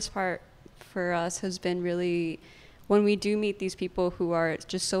the hardest part for us has been really when we do meet these people who are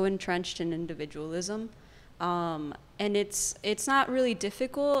just so entrenched in individualism. And it's not really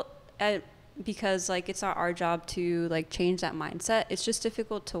difficult because like it's not our job to like change that mindset. It's just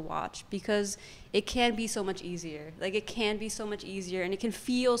difficult to watch because it can be so much easier. Like it can be so much easier and it can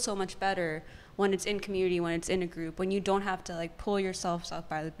feel so much better when it's in community, when it's in a group, when you don't have to like pull yourselves up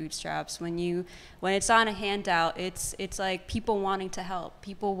by the bootstraps, when it's on a handout, it's like people wanting to help,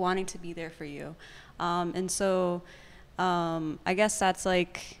 people wanting to be there for you. And so I guess that's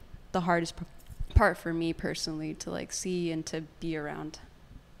like the hardest part for me personally to like see and to be around.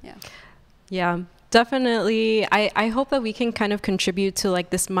 Yeah, definitely. I hope that we can kind of contribute to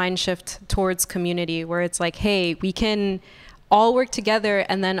like this mind shift towards community where it's like, hey, we can all work together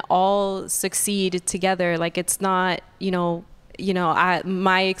and then all succeed together. Like it's not,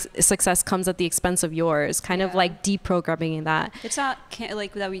 my success comes at the expense of yours, kind of like deprogramming that. It's not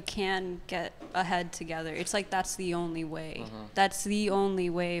like that we can get ahead together. It's like that's the only way. That's the only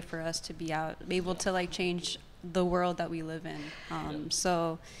way for us to be able to like change the world that we live in.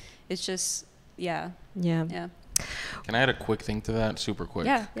 So it's just, yeah. Can I add a quick thing to that? Super quick.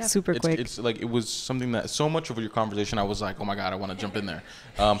 Yeah. Super quick. It's like it was something that so much of your conversation, I was like, oh my God, I want to jump in there.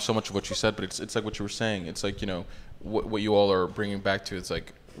 So much of what you said, but it's like what you were saying. It's like, what you all are bringing back to. It's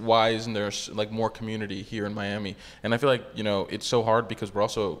like, why isn't there like more community here in Miami? And I feel like, it's so hard because we're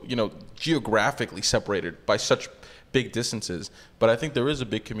also, geographically separated by such big distances. But I think there is a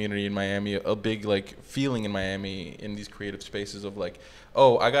big community in Miami, a big like feeling in Miami in these creative spaces of like,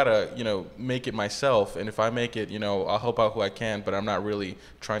 oh, I gotta, make it myself. And if I make it, I'll help out who I can, but I'm not really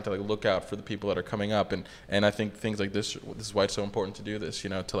trying to like look out for the people that are coming up. And I think things like this is why it's so important to do this,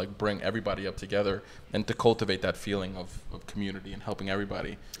 to like bring everybody up together and to cultivate that feeling of community and helping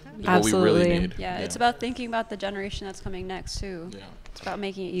everybody. Is what we really need. Yeah, it's about thinking about the generation that's coming next too. Yeah. It's about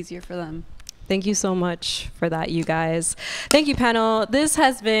making it easier for them. Thank you so much for that, you guys. Thank you, panel. This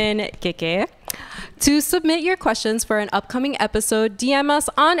has been Keke. To submit your questions for an upcoming episode, DM us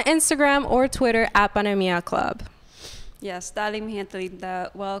on Instagram or Twitter at Panamia Club. Yes, dale mi gente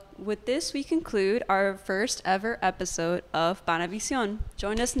linda. Well, with this, we conclude our first ever episode of PanaVizión.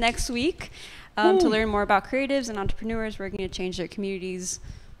 Join us next week to learn more about creatives and entrepreneurs working to change their communities.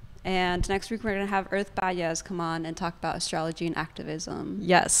 And next week, we're going to have Earth Bayas come on and talk about astrology and activism.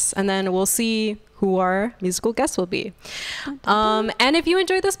 Yes. And then we'll see who our musical guests will be. And if you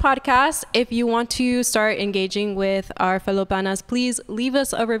enjoyed this podcast, if you want to start engaging with our fellow panas, please leave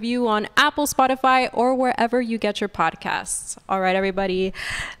us a review on Apple, Spotify, or wherever you get your podcasts. All right, everybody.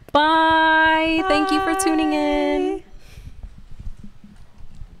 Bye. Thank you for tuning in.